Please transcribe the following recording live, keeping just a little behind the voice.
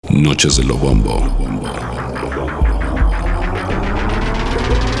Noches de Lobohombo.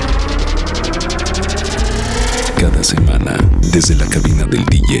 Cada semana, desde la cabina del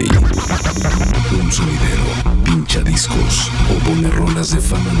DJ, un sonidero pincha discos o pone rolas de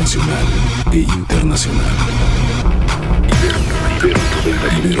fama nacional e internacional.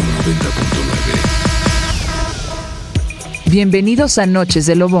 Ibero 90.9. Bienvenidos a Noches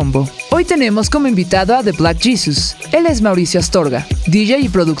de Lobohombo. Hoy tenemos como invitado a The Black Jesus. Él es Mauricio Astorga, DJ y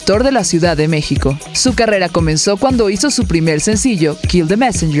productor de la Ciudad de México. Su carrera comenzó cuando hizo su primer sencillo, Kill the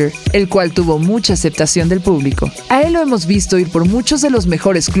Messenger, el cual tuvo mucha aceptación del público. A él lo hemos visto ir por muchos de los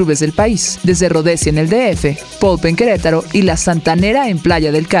mejores clubes del país, desde Rodesia en el DF, Pulp en Querétaro y La Santanera en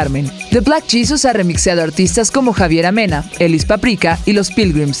Playa del Carmen. The Black Jesus ha remixeado artistas como Javier Amena, Elis Paprika y Los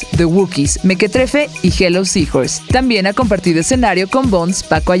Pilgrims, The Wookiees, Mequetrefe y Hello Seahorse. También ha compartido escenario con Bones,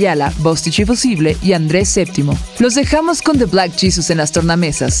 Paco Ayala, Bostich y Fusible y Andrés VII. Los dejamos con The Black Jesus en las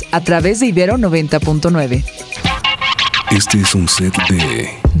tornamesas, a través de Ibero 90.9. Este es un set de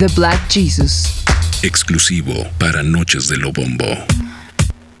The Black Jesus, exclusivo para Noches de Lobohombo.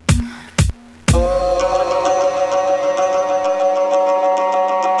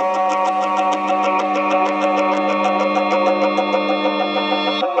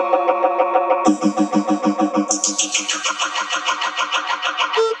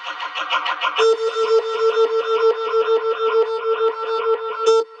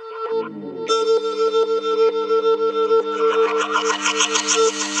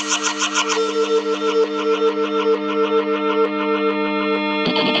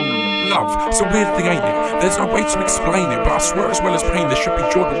 Love, it's a weird thing, ain't it? There's no way to explain it, but I swear as well as pain there should be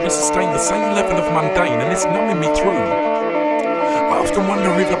joy that we sustain the same level of mundane, and it's numbing me through. I often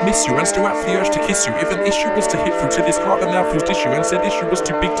wonder if I'd miss you and still have the urge to kiss you, if an issue was to hit through to this heart that now feels tissue, and said issue was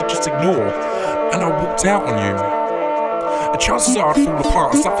too big to just ignore, and I walked out on you. The chances are I'd fall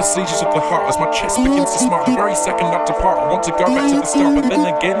apart, I suffer seizures of the heart as my chest begins to smart. The very second I depart, I want to go back to the start, but then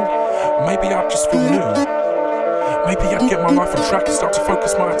again, maybe I'd just feel new. Maybe I'd get my life on track and start to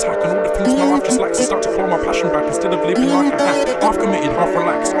focus my attack on all the things my life just lacks and start to claw my passion back instead of living like a hack. Half committed, half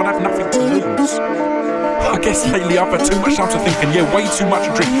relaxed, I'd have nothing to lose. I guess lately I've had too much time to think and yeah, way too much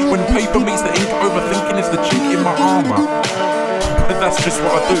to drink. When paper meets the ink, overthinking is the chink in my armour. But that's just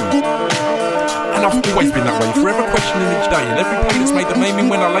what I do. And I've always been that way, forever questioning each day. And every play that's made the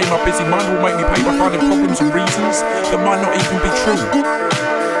naming when I lay my busy mind will make me pay by finding problems and reasons that might not even be true.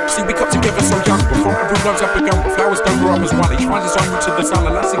 See, we got together so young, before every rose up begun, but flowers don't grow up as one. Each finds its own route to the sun,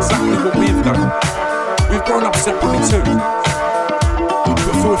 and that's exactly what we've done. We've grown up separately too,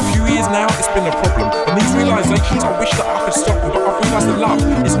 but for a few years now, it's been a problem. And these realizations, I wish that I could stop them, but I've realised that love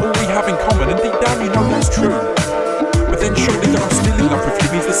is all we have in common, and deep down you know that's true. But then surely that I'm still in love with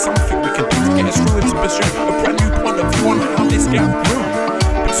you means there's something we can do to get us through and to pursue a brand new point of view on how this gap grew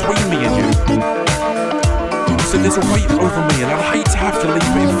between me and you. So there's a weight over me and I'd hate to have to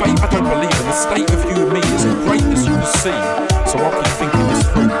leave, but in fate I don't believe, and the state of you and me isn't great as you can see, so I'll keep thinking this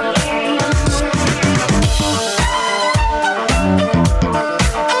through.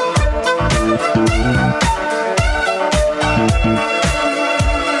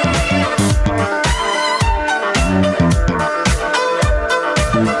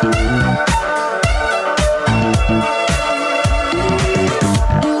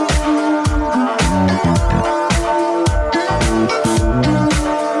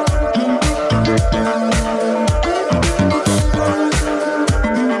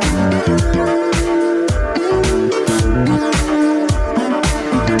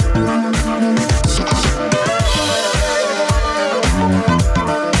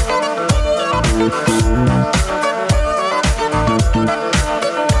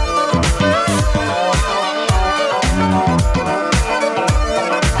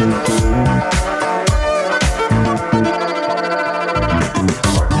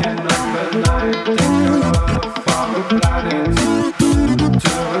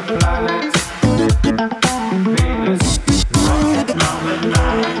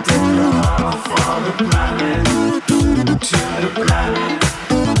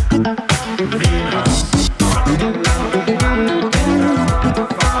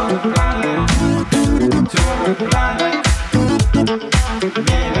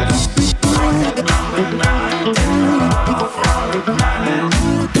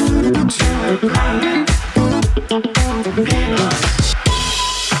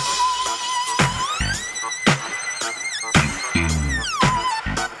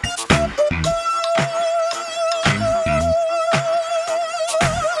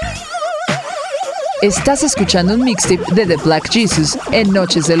 Estás escuchando un mixtape de The Black Jesus en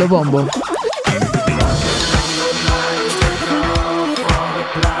Noches de Lobohombo.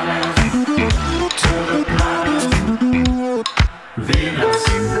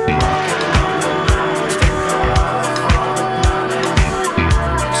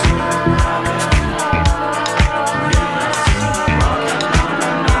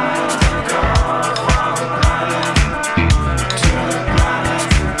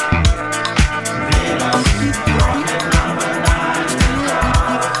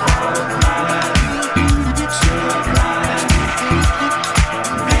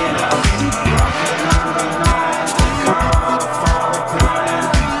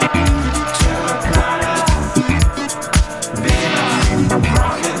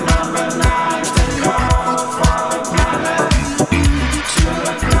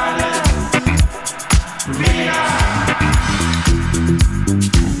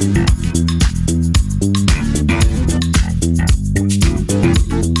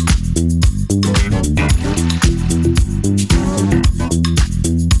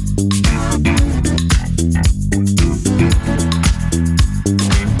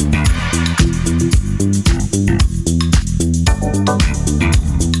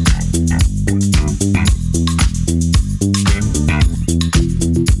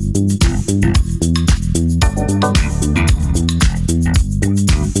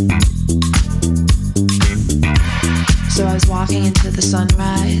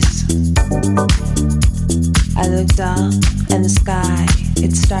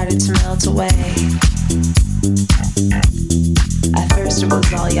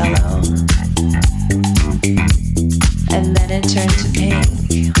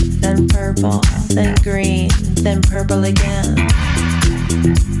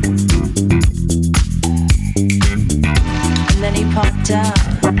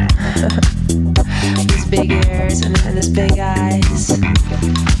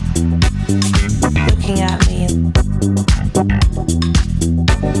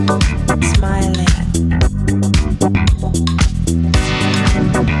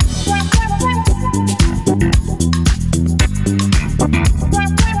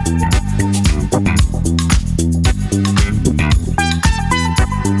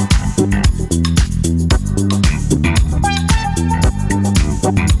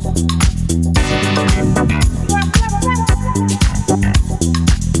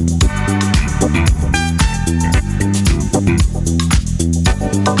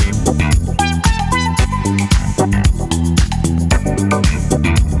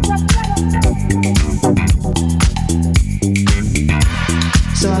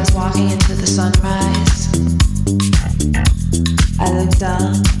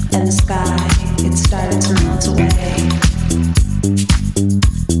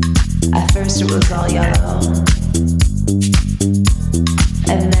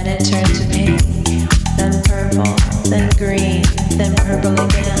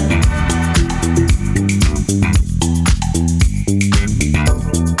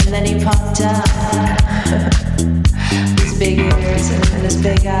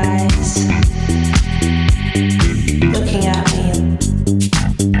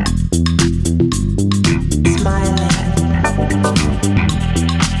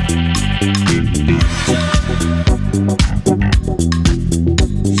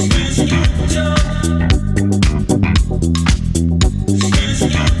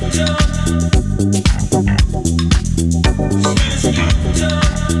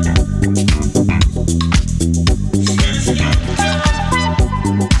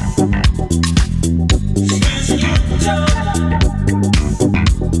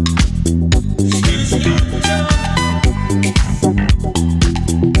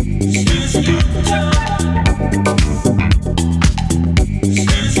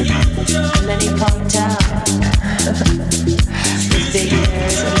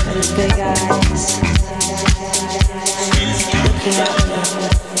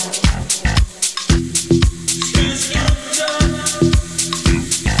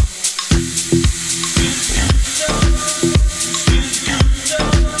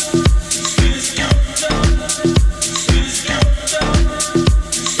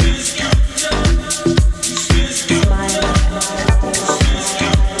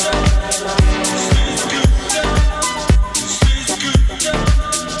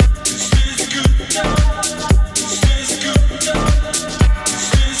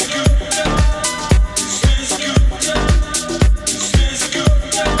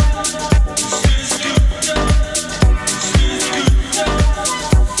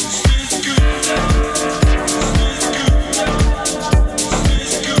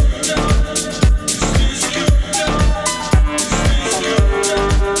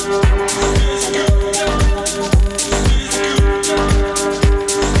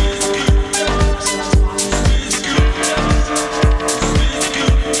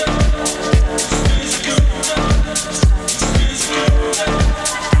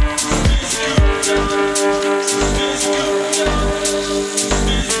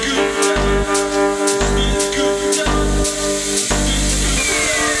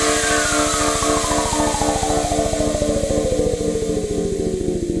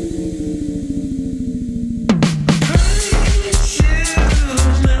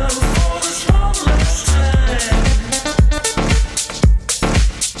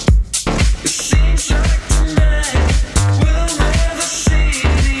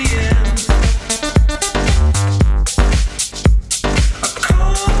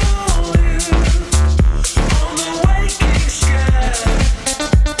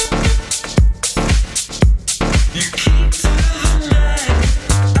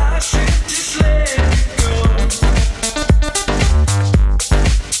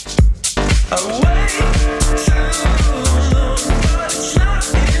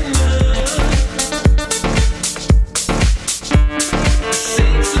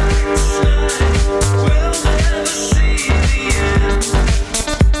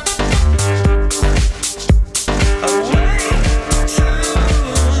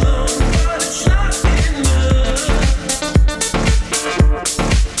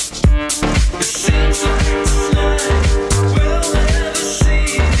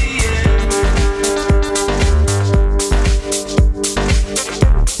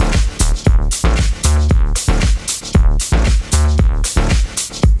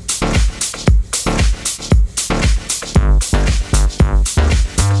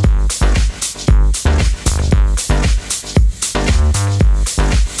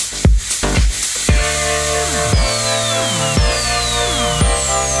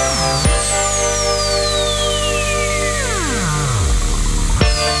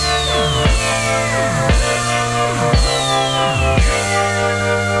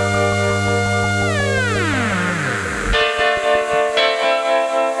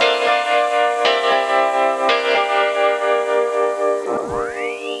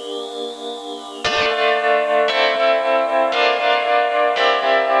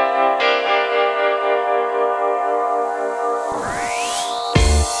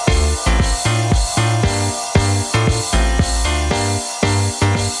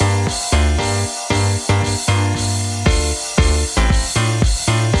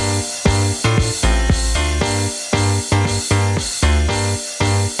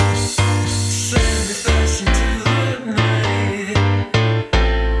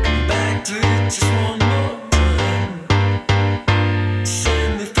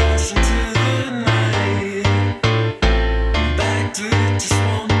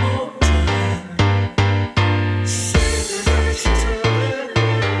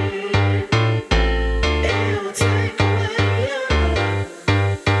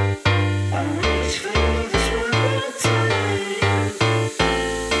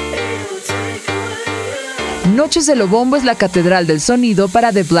 Noches de Lobohombo es la catedral del sonido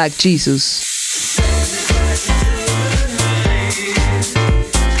para The Black Jesus.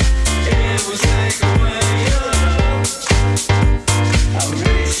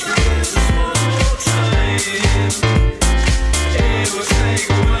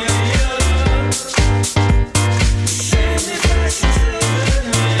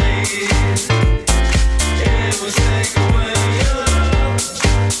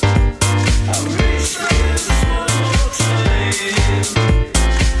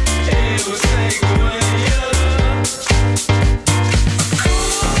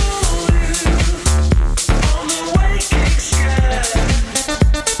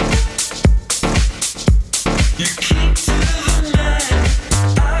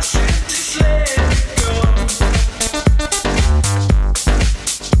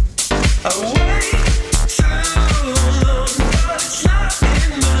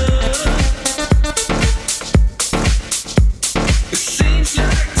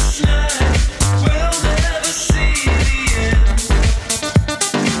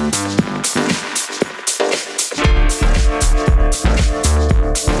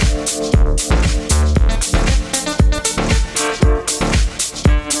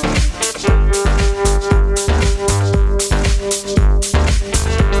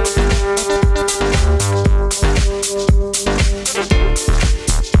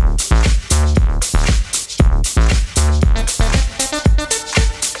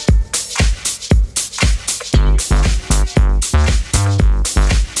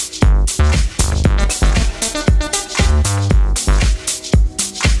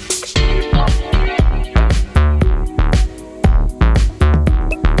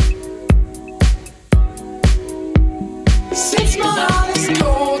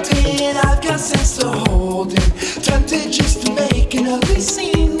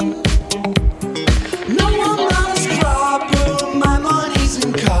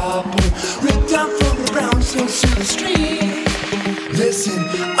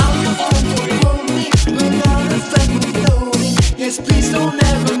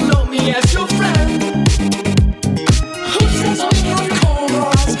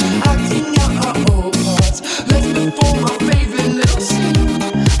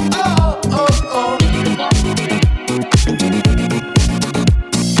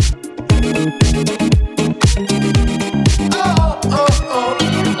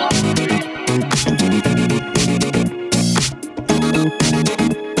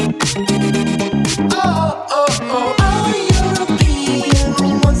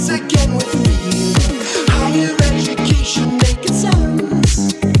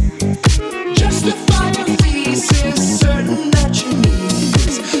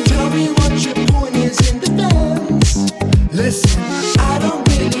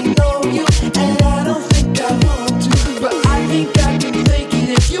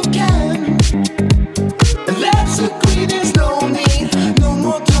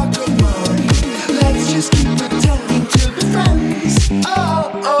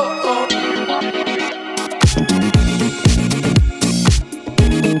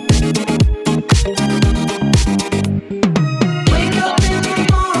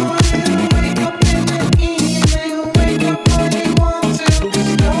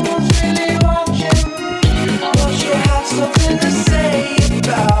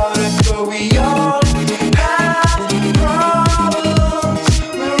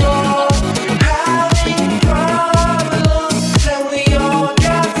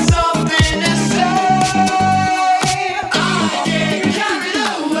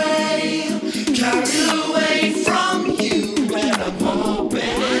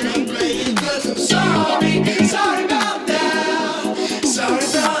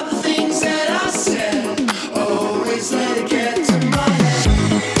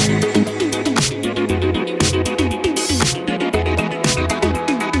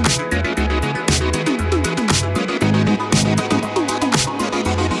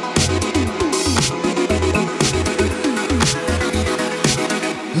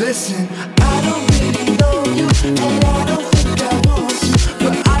 Listen, I don't really know you, and I don't think I want to,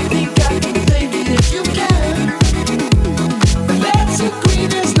 but I think I can take it if you can. Let's agree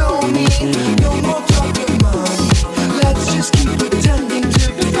there's no need, no more talk of money. Let's just keep pretending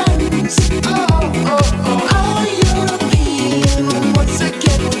to be friends. Oh, oh, oh, I'm European, once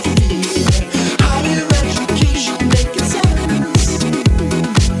again we're feeling higher education making sense.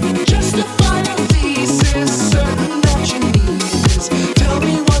 Justify a thesis, certain that you need this. Tell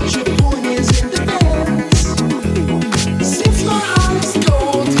me what your point is in defense.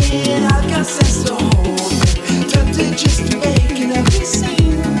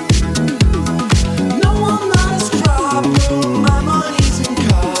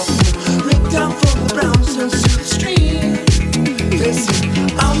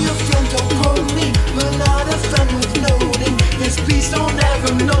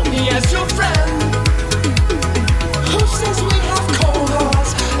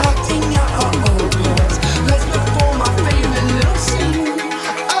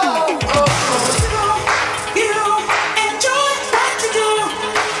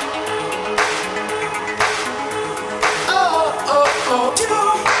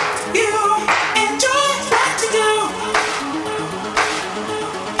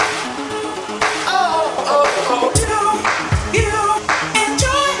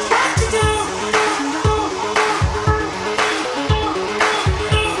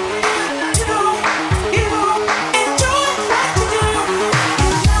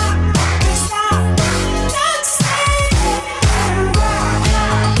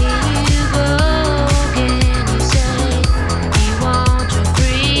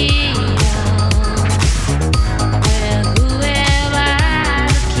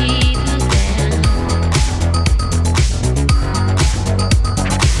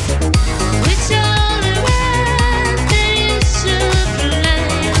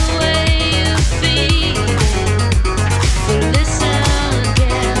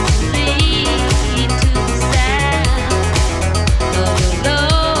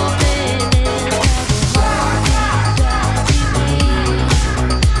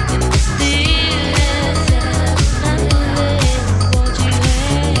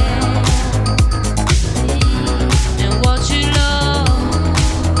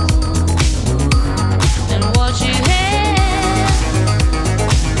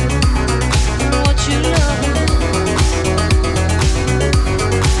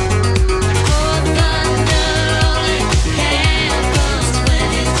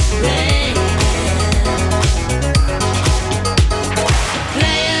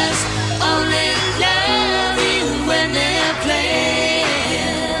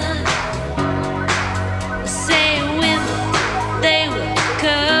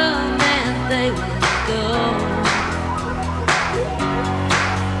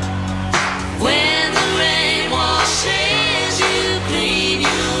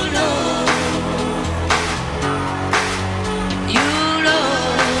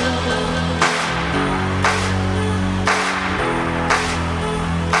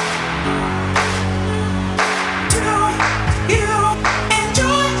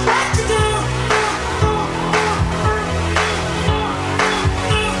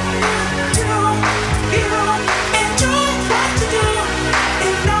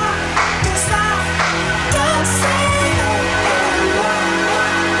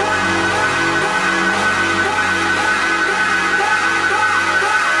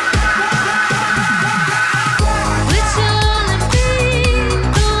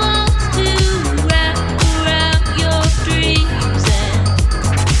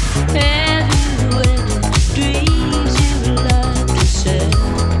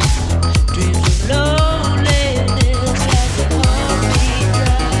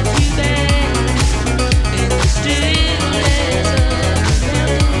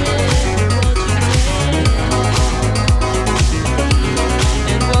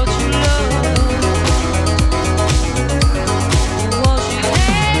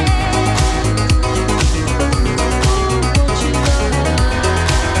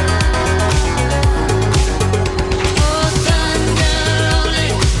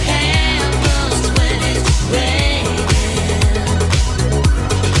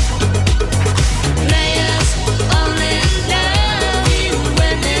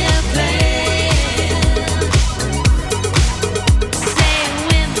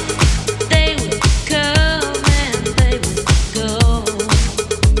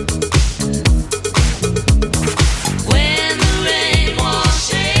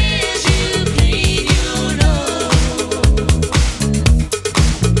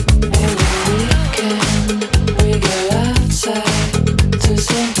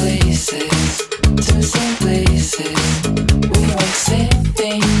 Things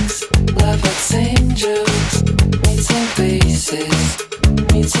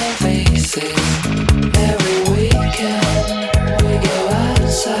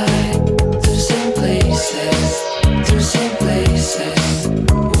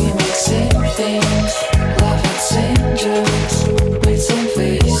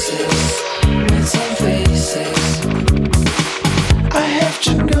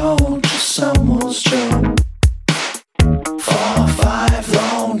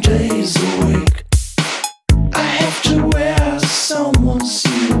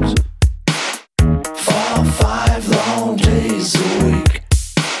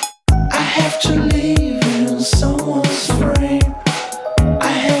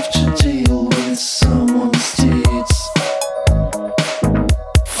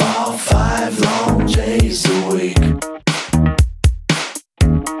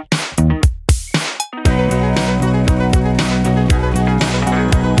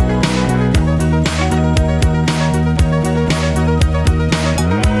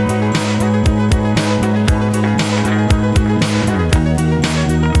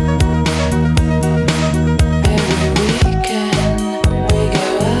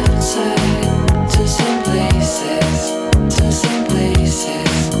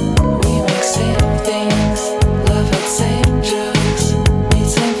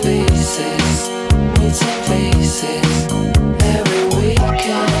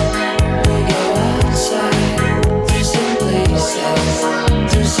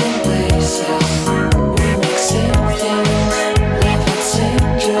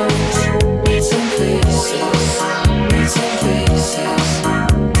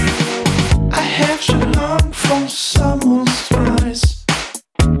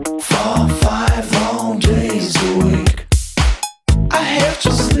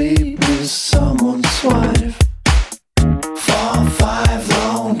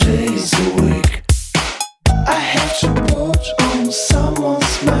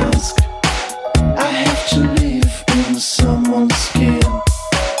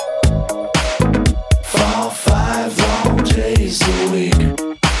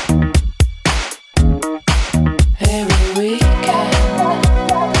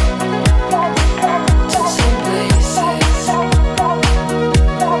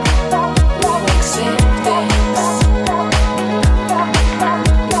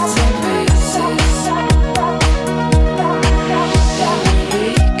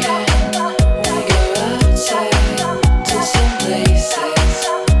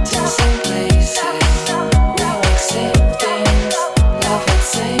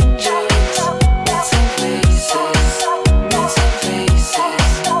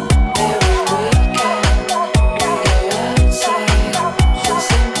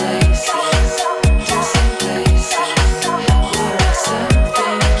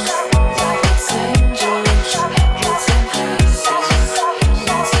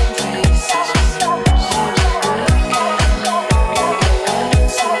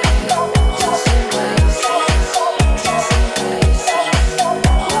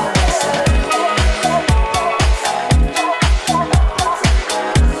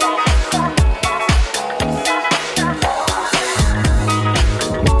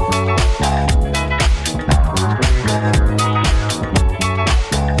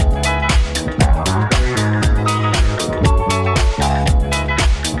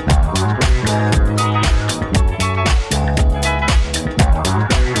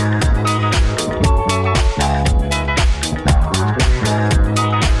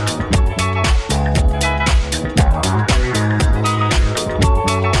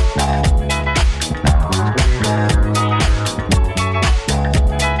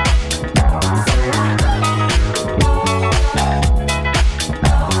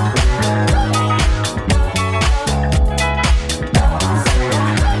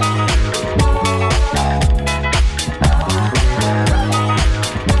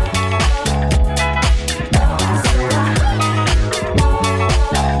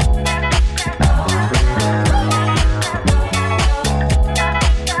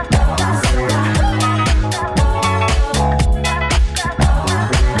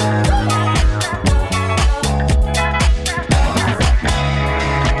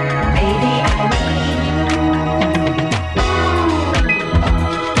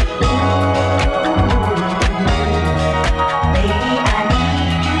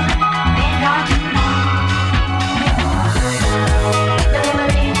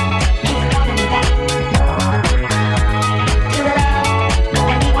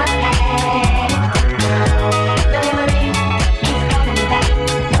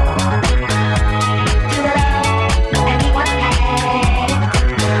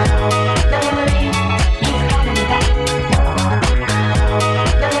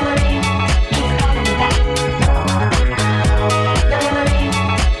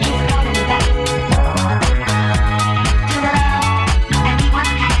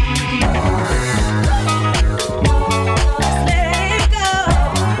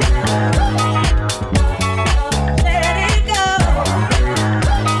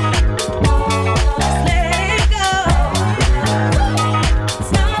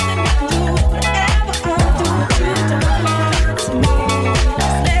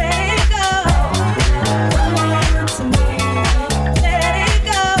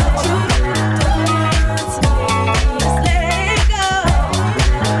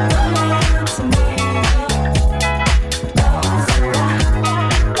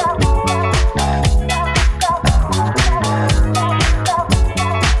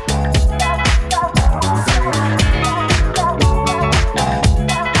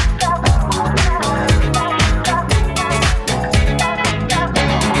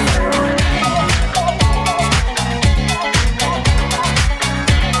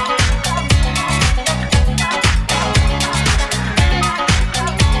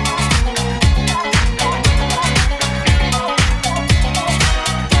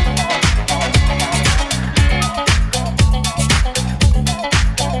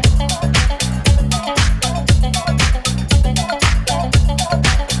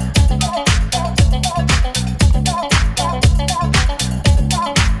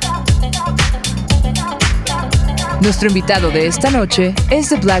Nuestro invitado de esta noche es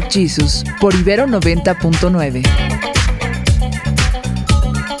The Black Jesus por Ibero 90.9.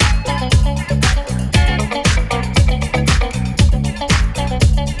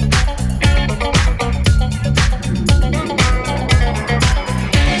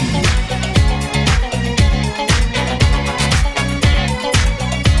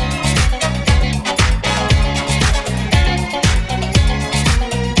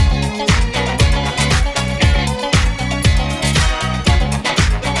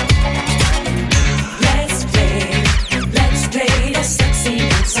 Let's play.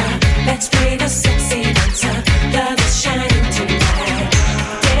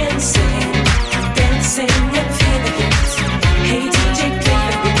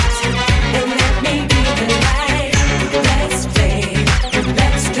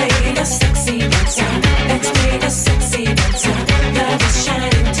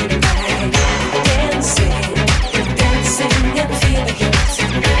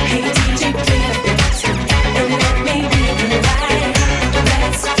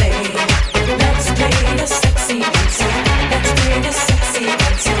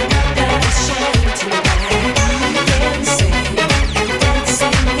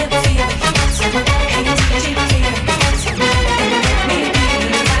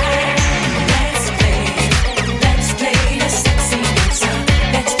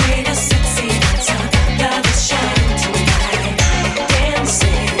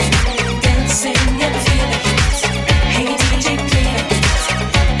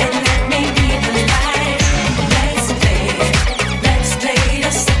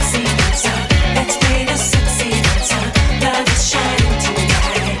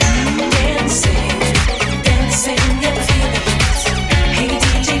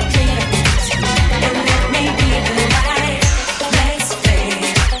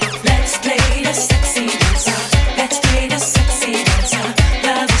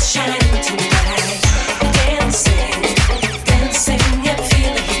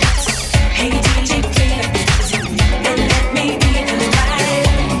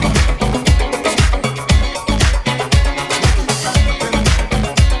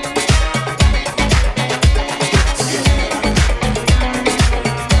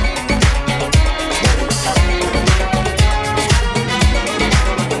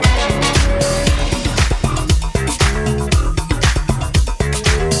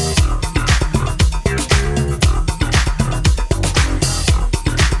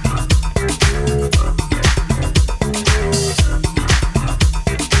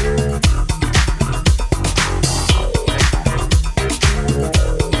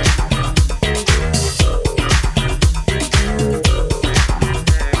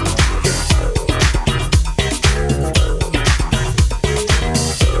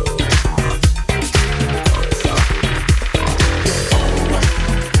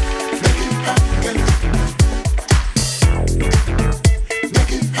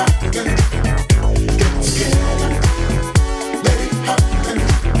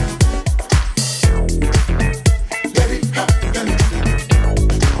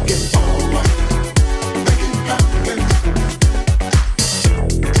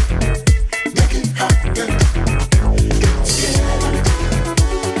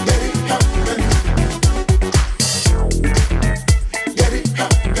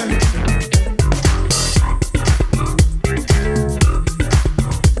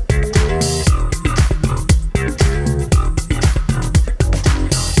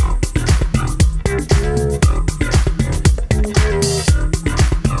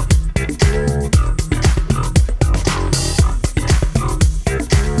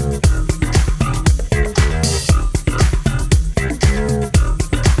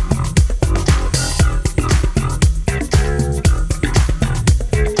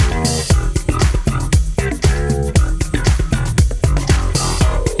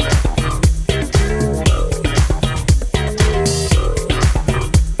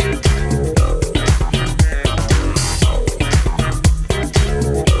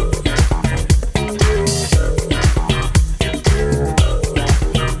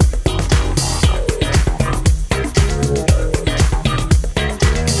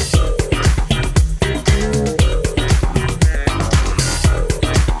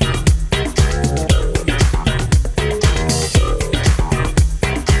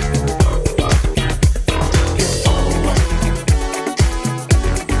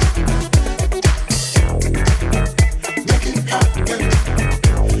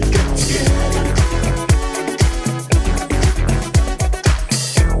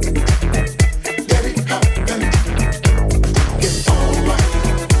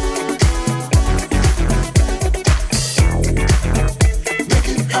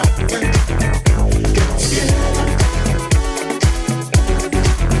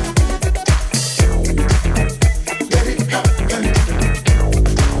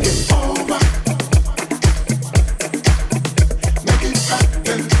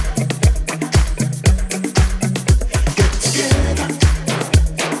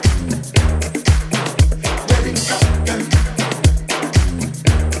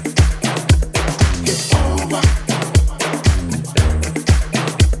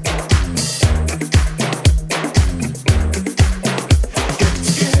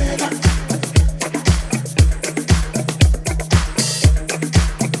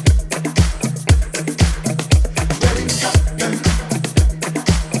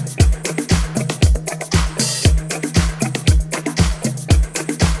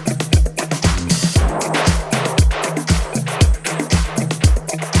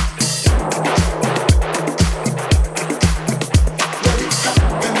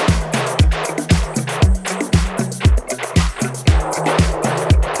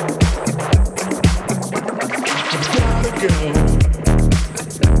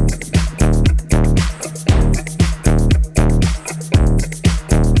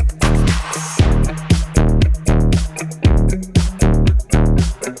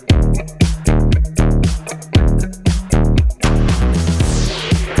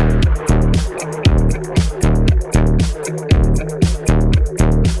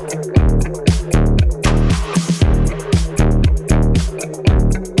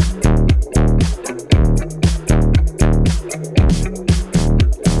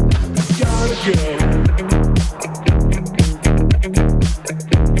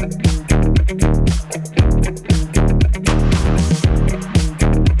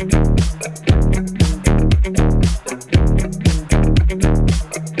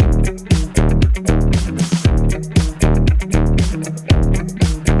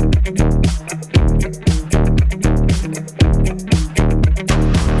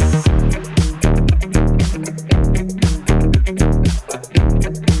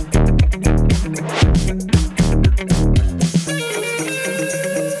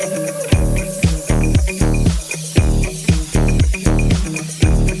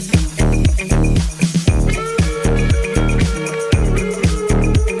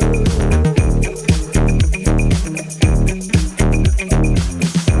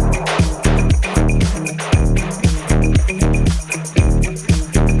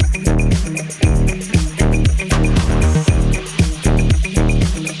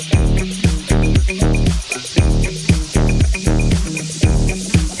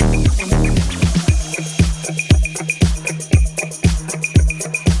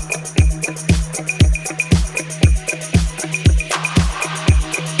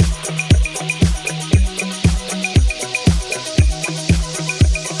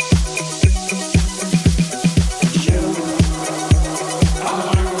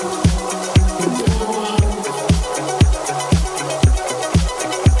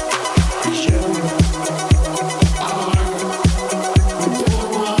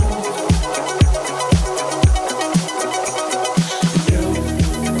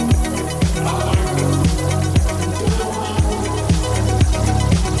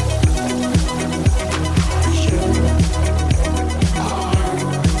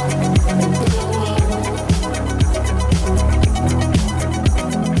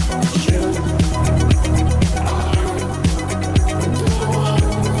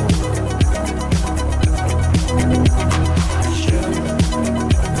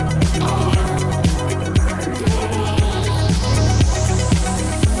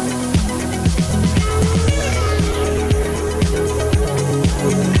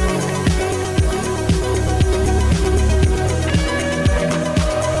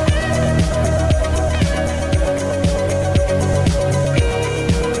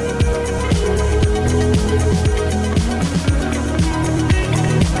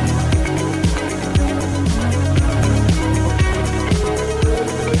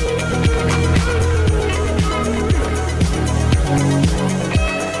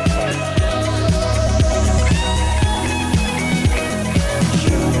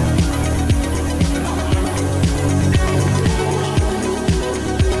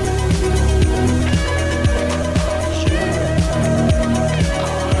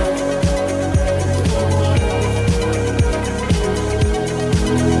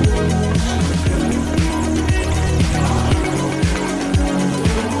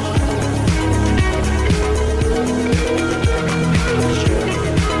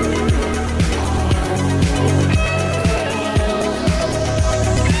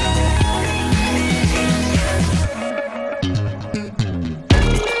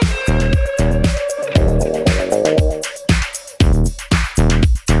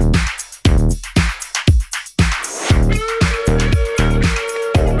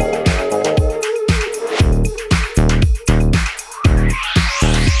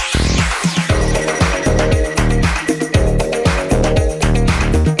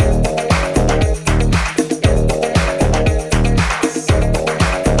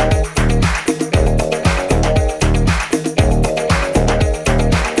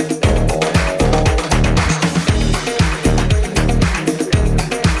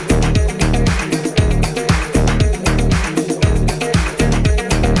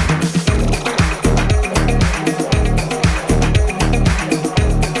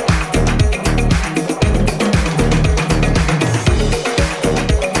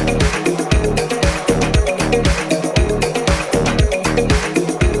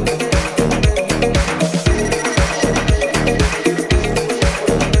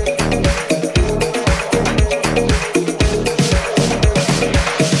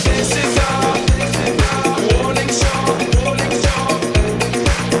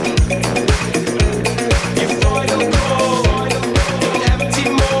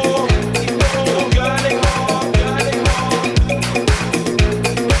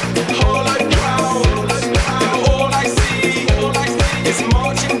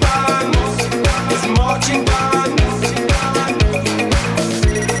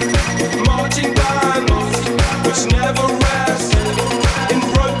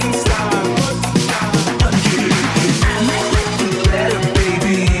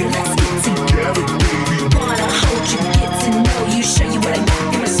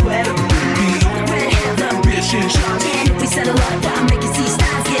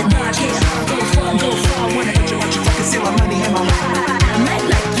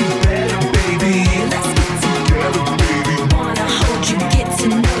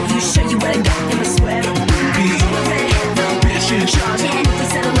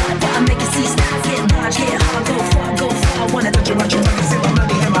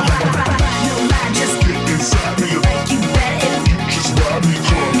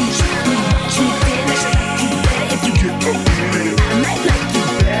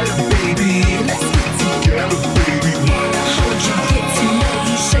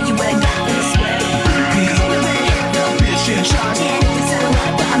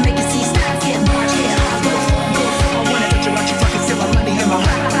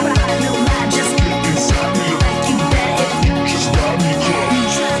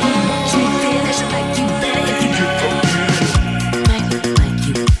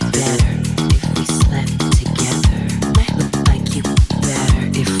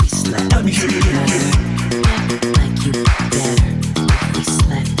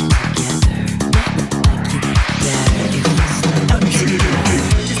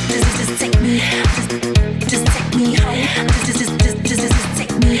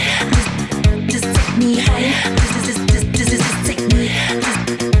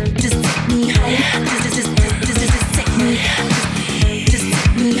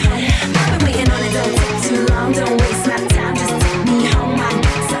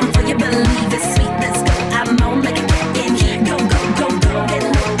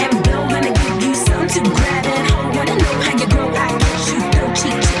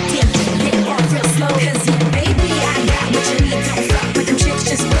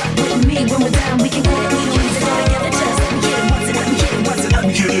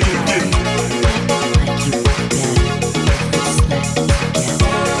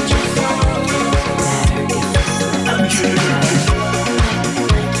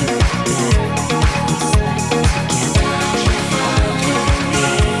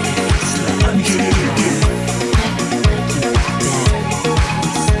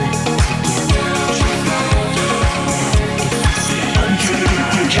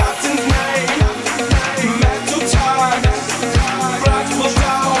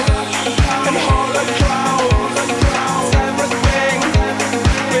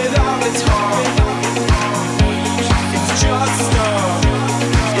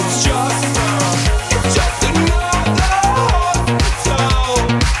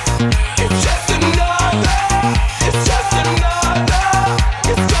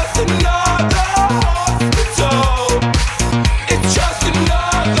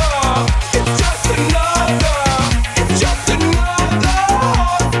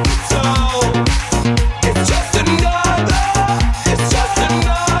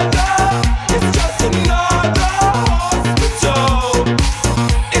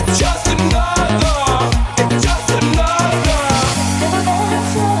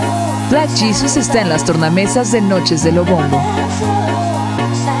 Jesus está en las tornamesas de Noches de Lobohombo.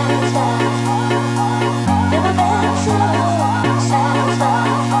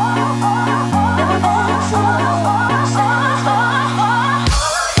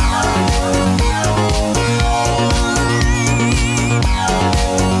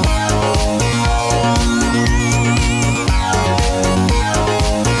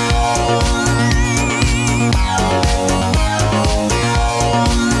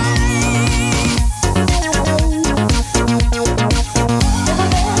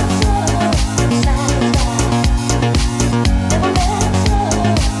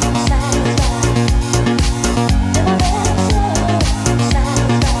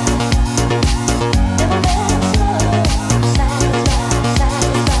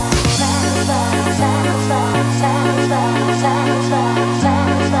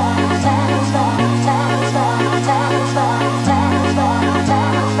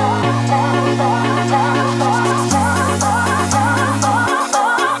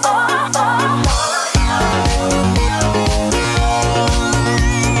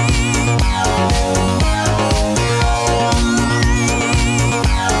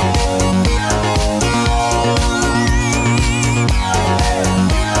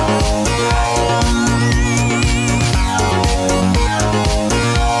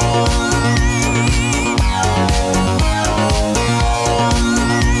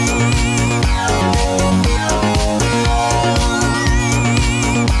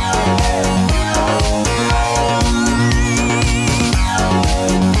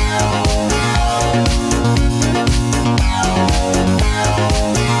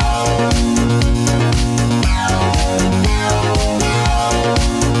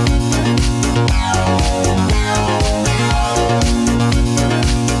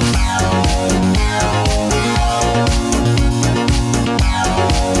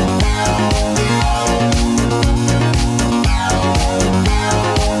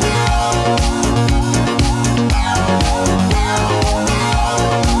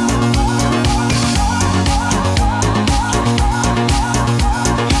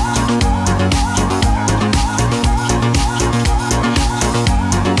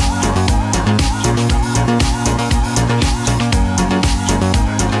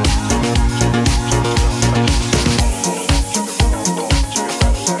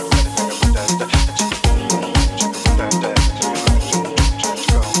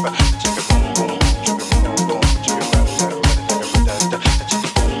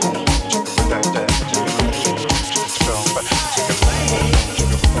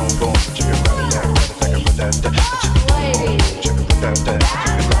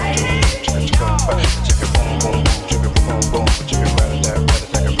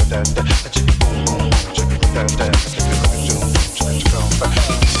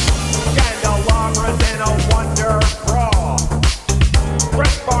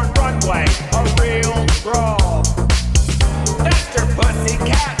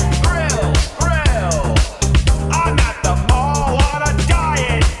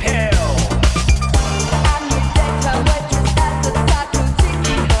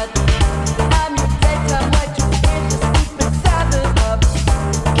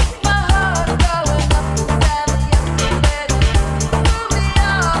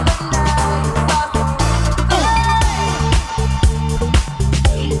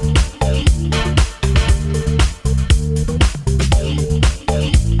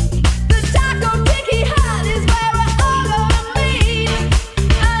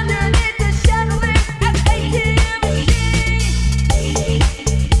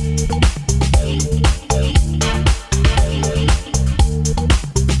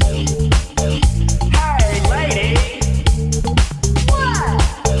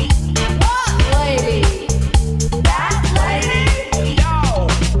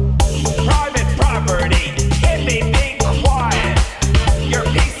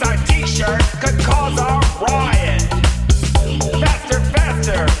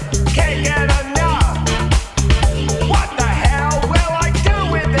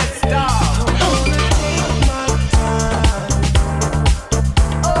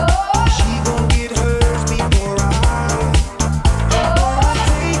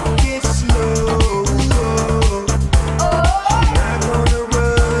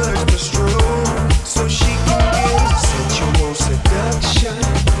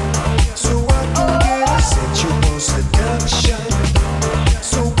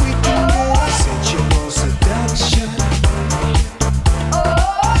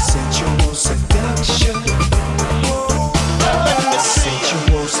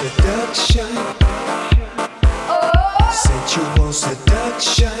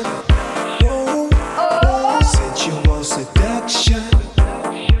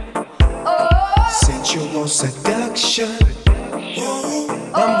 seduction.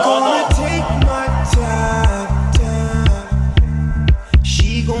 I'm gonna take my time.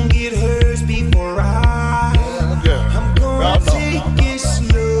 She gon' get hers before I'm gonna take it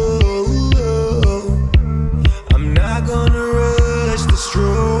slow. I'm not gonna rush the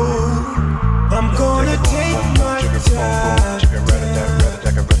stroll. I'm gonna take my time.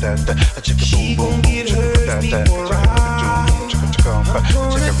 She gon' get hers before I'm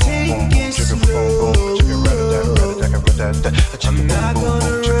gonna take it slow. I'm not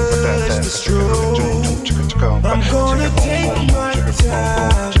gonna rush the stroll. I'm gonna take my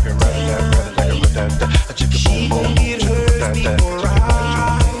time. She gon' get hers before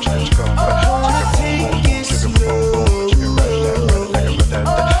I'm gonna take it slow.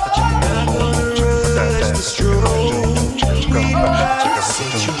 I'm not gonna rush the stroll. We got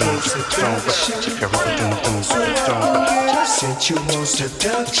sensual seduction. Sensual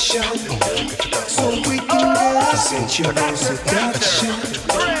seduction. So we can get sensual seduction.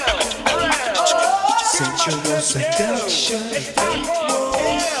 Sensual seduction.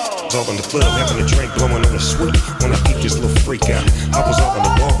 Off in the club, having a drink, blowing on the sweet. When I peeped this little freak out, I was off on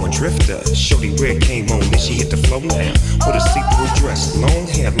the bar when Drifter, Shorty Red came on, then she hit the flow now. With a see-through dress, long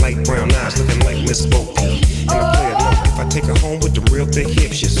hair, light brown eyes, looking like Miss Bo Peep. And I play it low, if I take her home with the real thick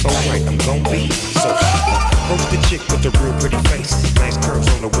hips, she's so right, I'm gon' be so. Approach the chick with the real pretty face, nice curves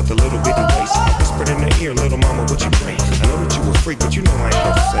on her with a little bitty waist. I whispered in her ear, little mama, what you bring? I know that you a freak, but you know I ain't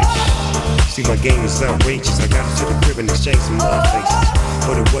gonna say. See, my game is outrageous. I got her to the crib and exchanged some love faces.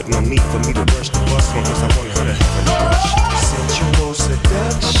 But it wasn't no need for me to rush the bus one, cause I wanted her to have a rush. Sensual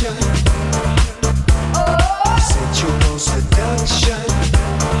seduction. Sensual seduction.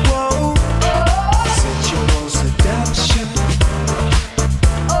 Whoa. Sensual seduction.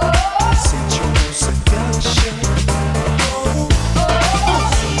 Sensual seduction. Whoa.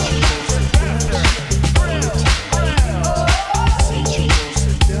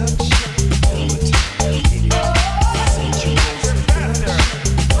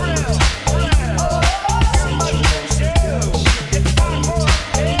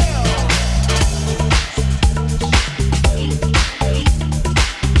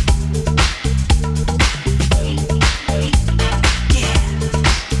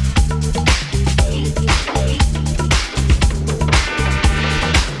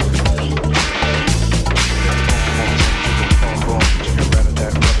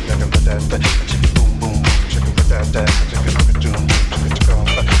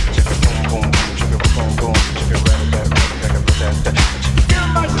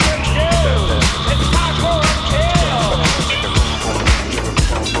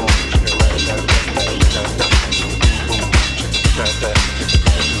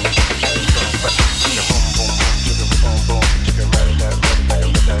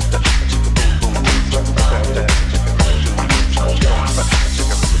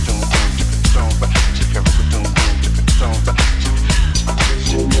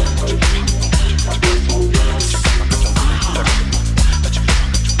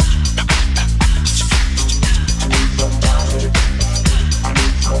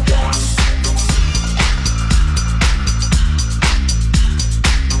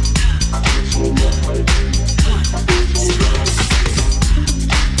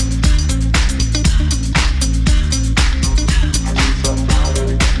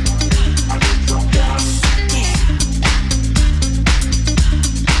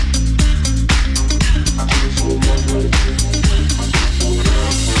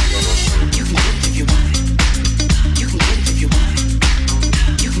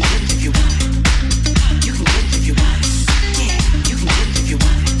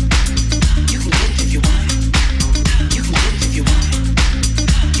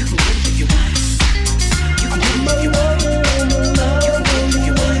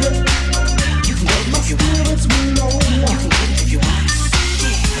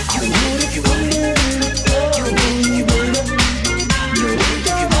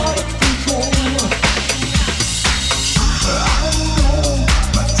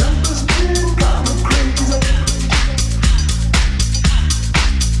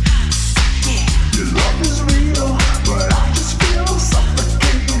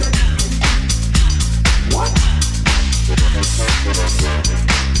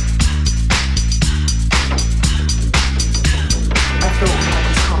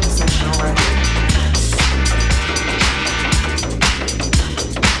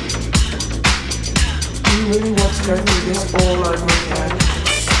 really want to go through this all over again.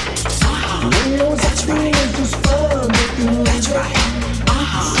 That's right. That's right.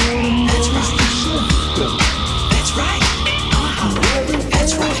 That's right.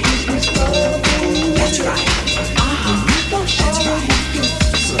 That's right. That's right. That's right.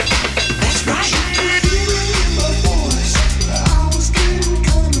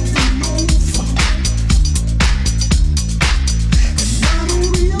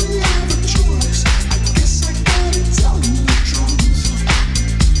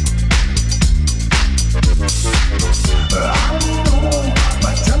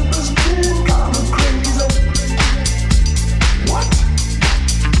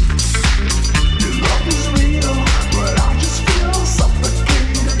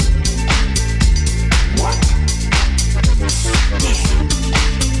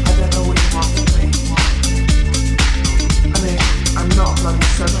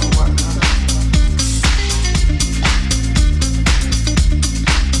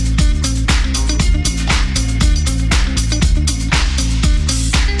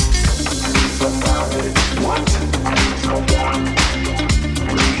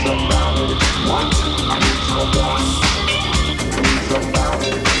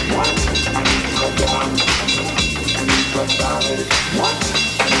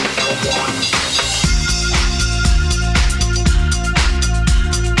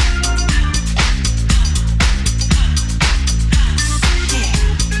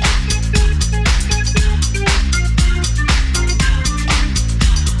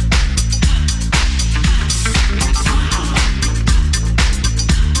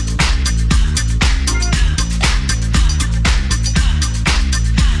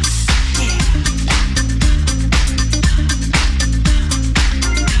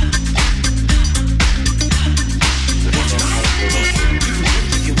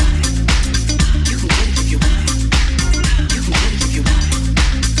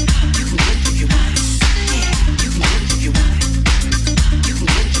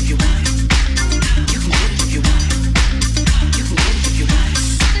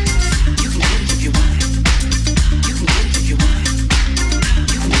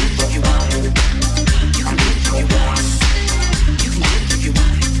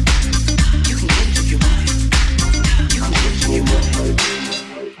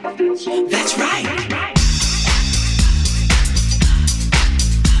 That's right.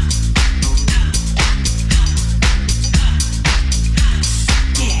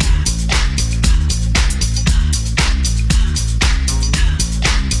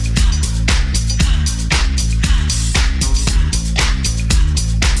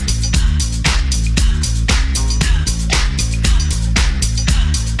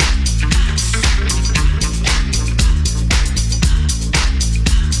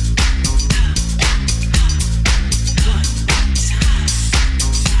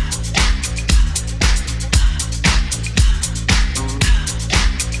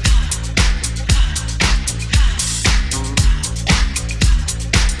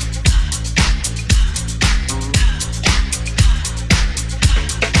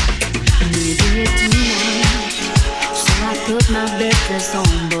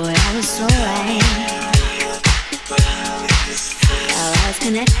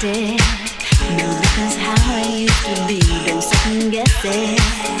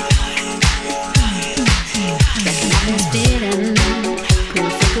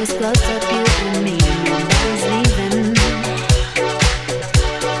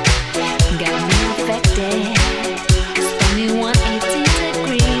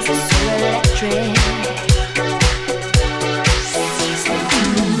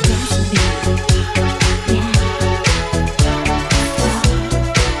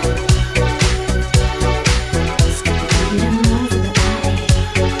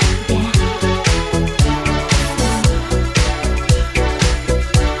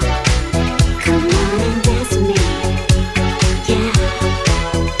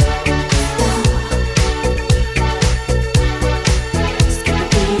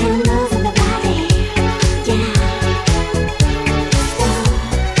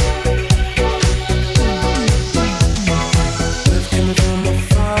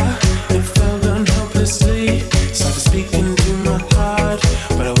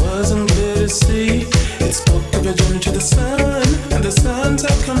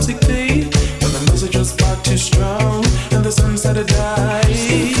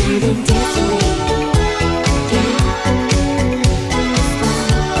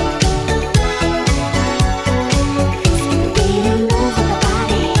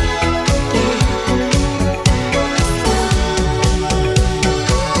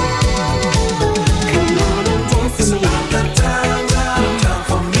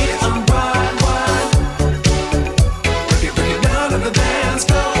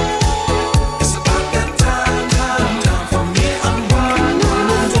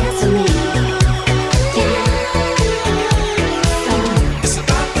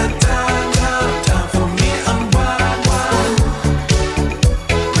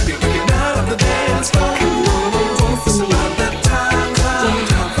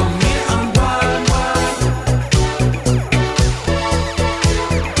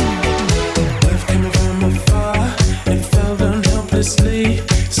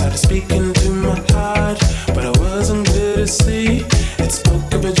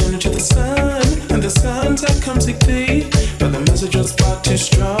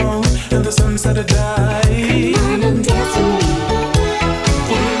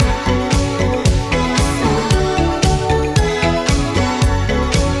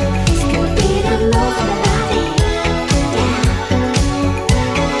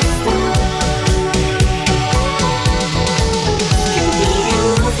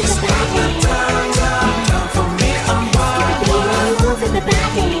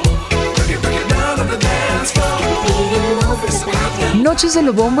 Noches de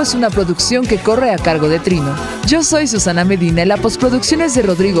Lobohombo es una producción que corre a cargo de Trino. Yo soy Susana Medina y la postproducción es de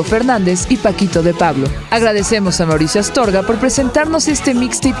Rodrigo Fernández y Paquito de Pablo. Agradecemos a Mauricio Astorga por presentarnos este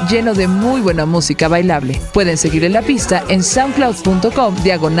mixtape lleno de muy buena música bailable. Pueden seguir en la pista en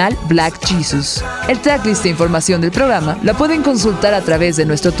soundcloud.com/Black Jesus. El tracklist e información del programa la pueden consultar a través de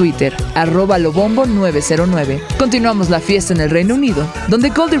nuestro Twitter, @Lobombo909. Continuamos la fiesta en el Reino Unido, donde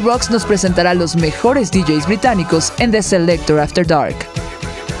Goldie Rocks nos presentará los mejores DJs británicos en The Selector After Dark.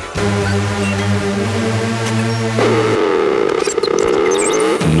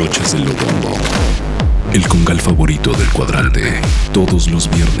 Noches de Lobohombo, el congal favorito del cuadrante, todos los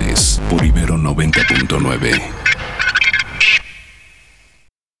viernes por Ibero 90.9.